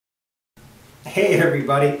Hey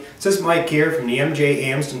everybody, this is Mike here from the MJ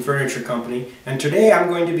Amsden Furniture Company, and today I'm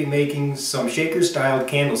going to be making some shaker style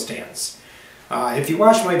candle stands. If you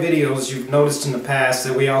watch my videos, you've noticed in the past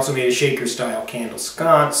that we also made a shaker style candle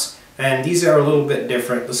sconce, and these are a little bit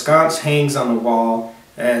different. The sconce hangs on the wall,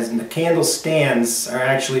 and the candle stands are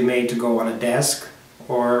actually made to go on a desk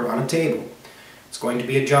or on a table. It's going to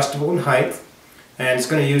be adjustable in height, and it's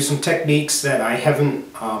going to use some techniques that I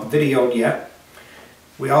haven't videoed yet.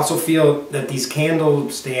 We also feel that these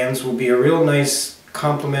candle stands will be a real nice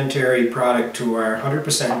complementary product to our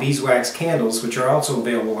 100% beeswax candles, which are also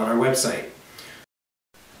available on our website.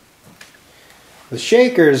 The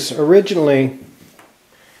shakers originally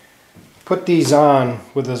put these on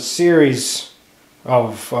with a series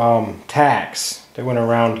of tacks that went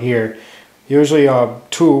around here, usually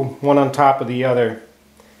two, one on top of the other.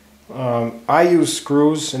 I use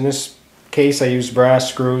screws. In this case I use brass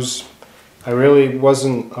screws. I really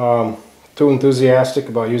wasn't too enthusiastic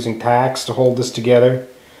about using tacks to hold this together,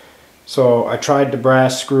 so I tried the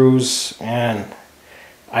brass screws, and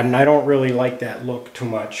I don't really like that look too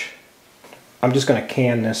much. I'm just going to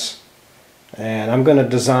can this, and I'm going to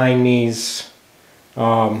design these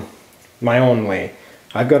my own way.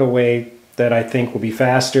 I've got a way that I think will be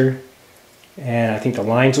faster, and I think the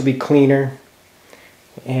lines will be cleaner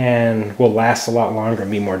and will last a lot longer and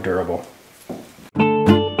be more durable.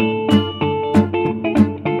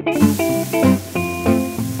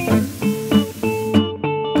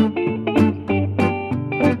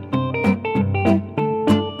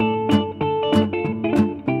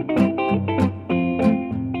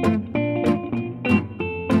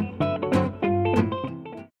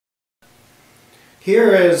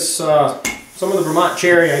 Here is some of the Vermont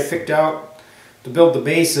cherry I picked out to build the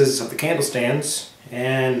bases of the candle stands,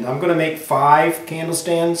 and I'm going to make 5 candle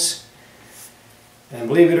stands, and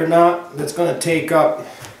believe it or not, that's going to take up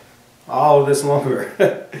all of this lumber.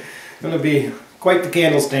 It's going to be quite the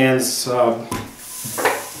candle stands,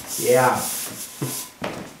 yeah.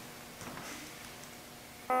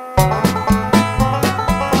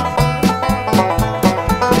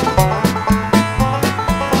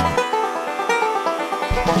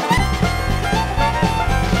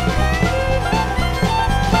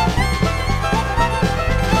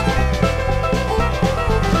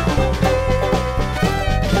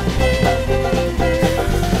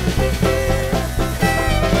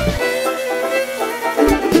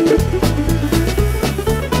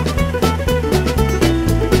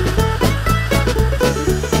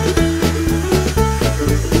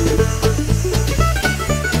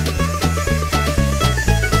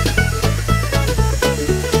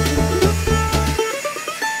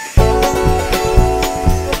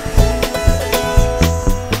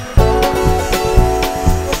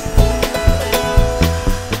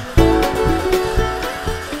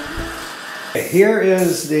 Here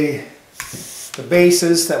is the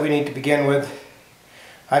bases that we need to begin with.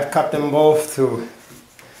 I've cut them both to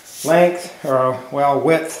length, or well,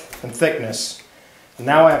 width and thickness. And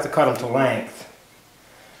now I have to cut them to length.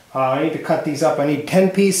 I need to cut these up. I need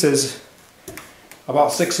 10 pieces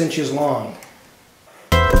about 6 inches long.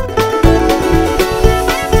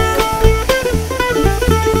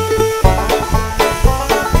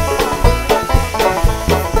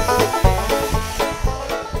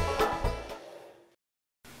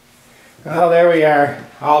 Well, there we are,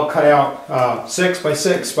 all cut out 6 by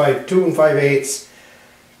 6 by 2 5/8,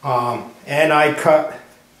 and I cut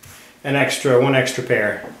one extra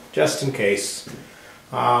pair, just in case.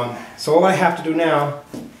 So what I have to do now,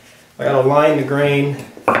 I gotta line the grain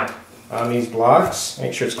on these blocks,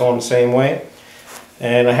 make sure it's going the same way,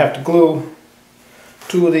 and I have to glue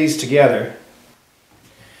 2 of these together.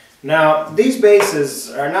 Now, these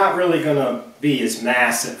bases are not really going to be as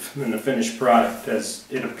massive in the finished product as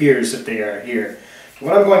it appears that they are here.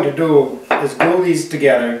 What I'm going to do is glue these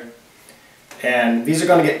together, and these are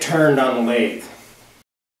going to get turned on the lathe.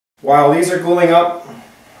 While these are gluing up,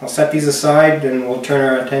 I'll set these aside and we'll turn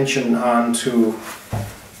our attention on to,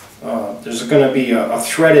 there's going to be a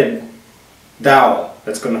threaded dowel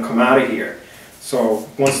that's going to come out of here. So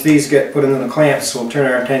once these get put into the clamps, we'll turn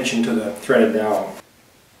our attention to the threaded dowel.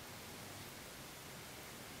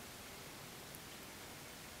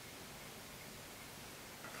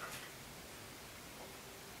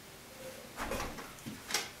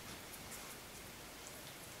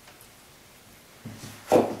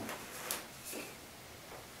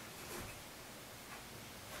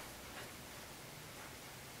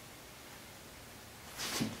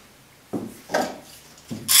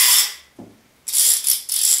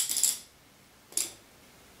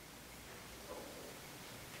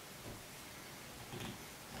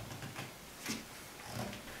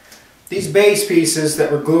 These base pieces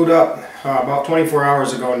that were glued up about 24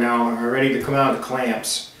 hours ago now are ready to come out of the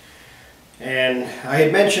clamps. And I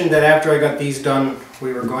had mentioned that after I got these done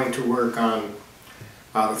we were going to work on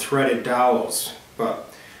the threaded dowels.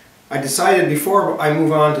 But I decided before I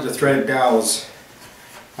move on to the threaded dowels,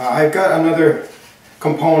 I've got another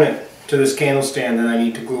component to this candle stand that I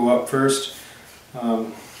need to glue up first.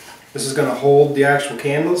 This is going to hold the actual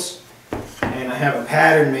candles, and I have a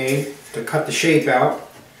pattern made to cut the shape out.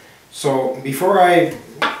 So before I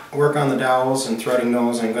work on the dowels and threading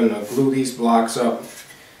those, I'm going to glue these blocks up,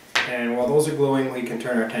 and while those are gluing we can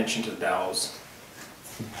turn our attention to the dowels.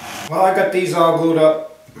 Well, I got these all glued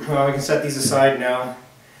up. We can set these aside now.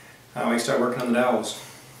 We can start working on the dowels.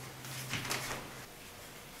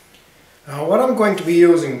 What I'm going to be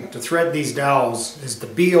using to thread these dowels is the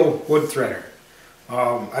Beal wood threader.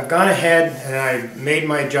 I've gone ahead and I made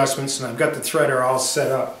my adjustments, and I've got the threader all set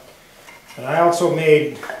up. And I also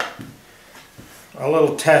made a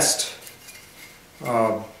little test,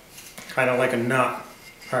 kind of like a knot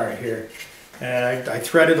right here. And I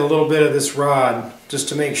threaded a little bit of this rod just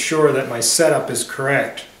to make sure that my setup is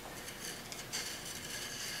correct.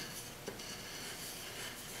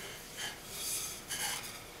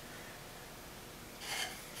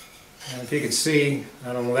 And if you can see,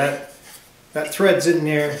 I don't know, that thread's in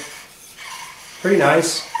there pretty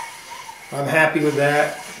nice. I'm happy with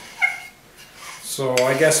that. So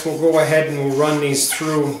I guess we'll go ahead and we'll run these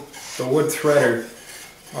through the wood threader.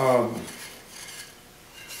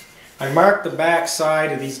 I marked the back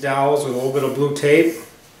side of these dowels with a little bit of blue tape.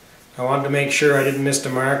 I wanted to make sure I didn't miss the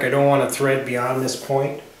mark. I don't want to thread beyond this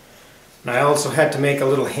point. And I also had to make a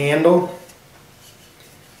little handle.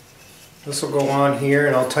 This will go on here,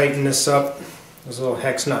 and I'll tighten this up. There's a little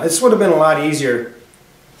hex nut. This would have been a lot easier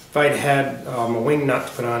if I'd had a wing nut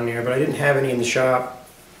to put on there, but I didn't have any in the shop.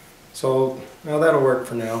 So, well, that'll work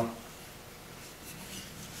for now.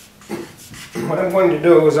 What I'm going to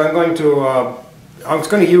do is I'm going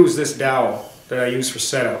to use this dowel that I use for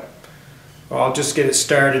setup. I'll just get it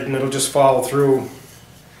started and it'll just follow through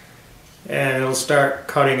and it'll start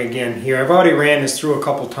cutting again here. I've already ran this through a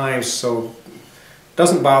couple times, so it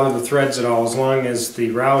doesn't bother the threads at all as long as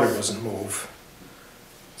the router doesn't move.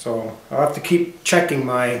 So I'll have to keep checking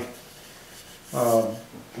my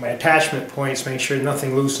my attachment points, make sure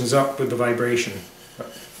nothing loosens up with the vibration.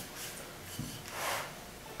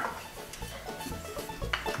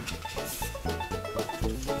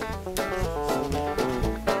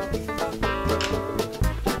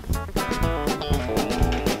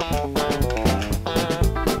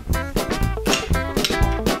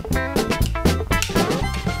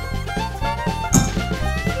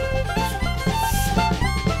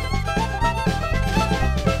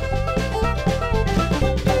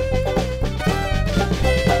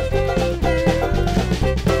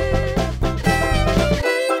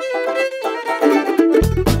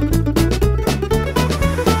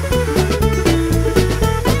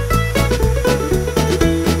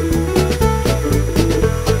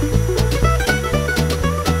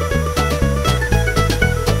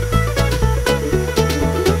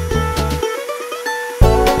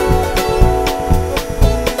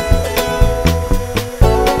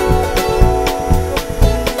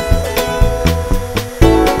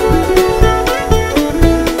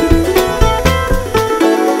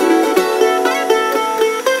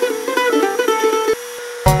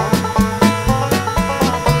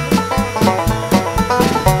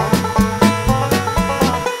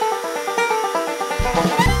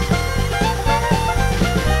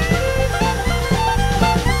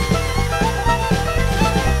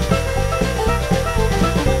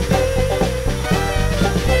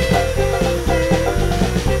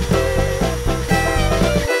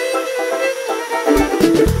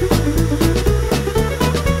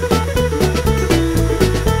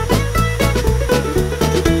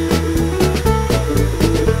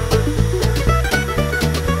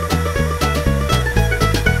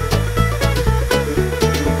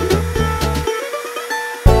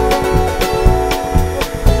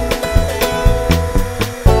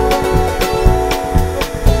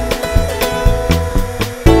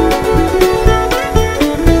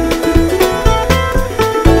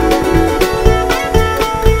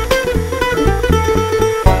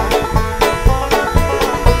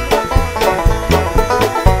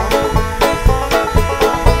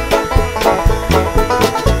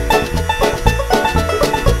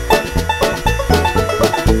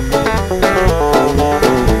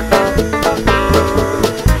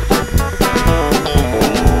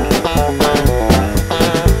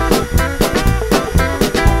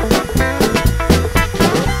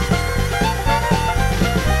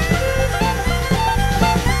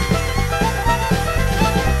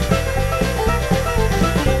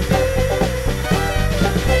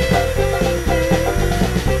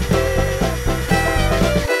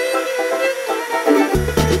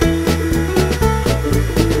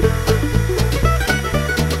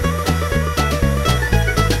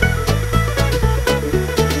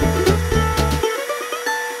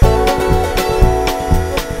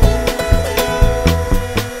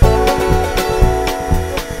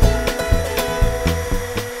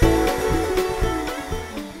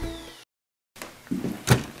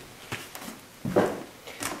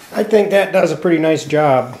 I think that does a pretty nice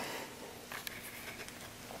job.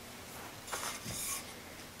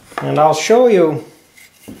 And I'll show you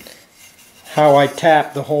how I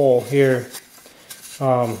tap the hole here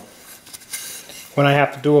when I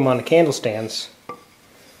have to do them on the candle stands.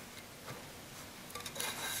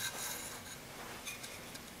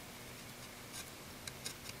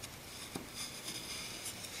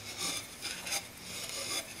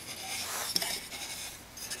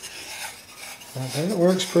 I think it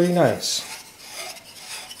works pretty nice.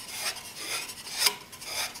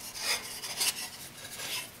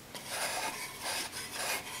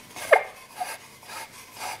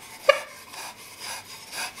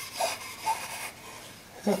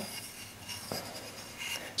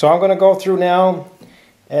 So I'm going to go through now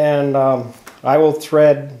and I will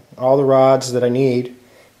thread all the rods that I need,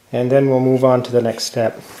 and then we'll move on to the next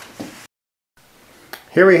step.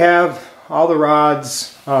 Here we have all the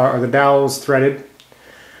rods or the dowels threaded.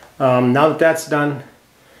 Now that that's done,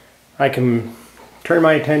 I can turn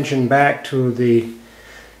my attention back to the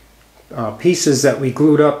pieces that we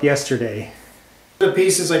glued up yesterday. The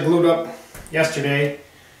pieces I glued up yesterday,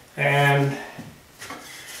 and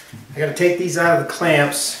I got to take these out of the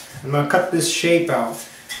clamps. I'm going to cut this shape out.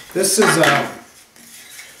 This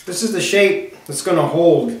is the shape that's going to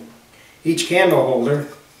hold each candle holder,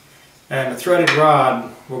 and the threaded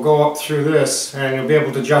rod will go up through this, and you'll be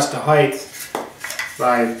able to adjust the height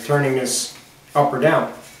by turning this up or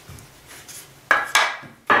down.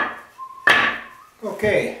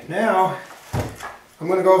 Okay, now I'm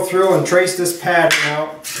going to go through and trace this pattern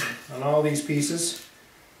out on all these pieces.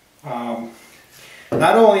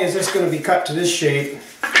 Not only is this going to be cut to this shape,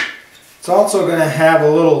 it's also going to have a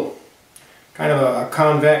little kind of a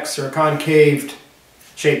convex or a concaved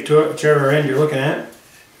shape to it, whichever end you're looking at.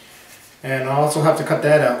 And I'll also have to cut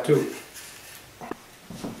that out too.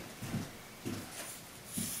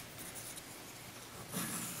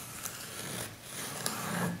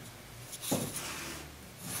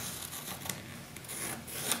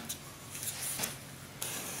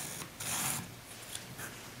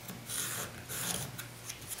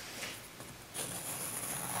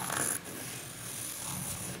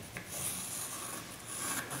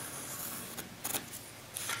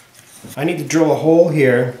 I need to drill a hole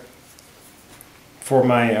here for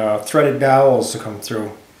my threaded dowels to come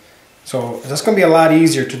through. So that's going to be a lot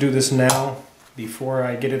easier to do this now before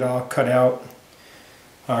I get it all cut out.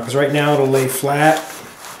 Because right now it'll lay flat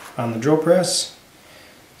on the drill press.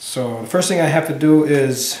 So the first thing I have to do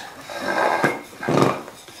is,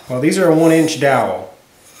 well, these are a 1-inch dowel.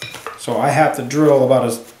 So I have to drill about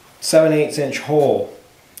a 7/8 inch hole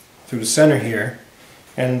through the center here,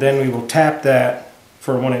 and then we will tap that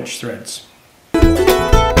for 1-inch threads.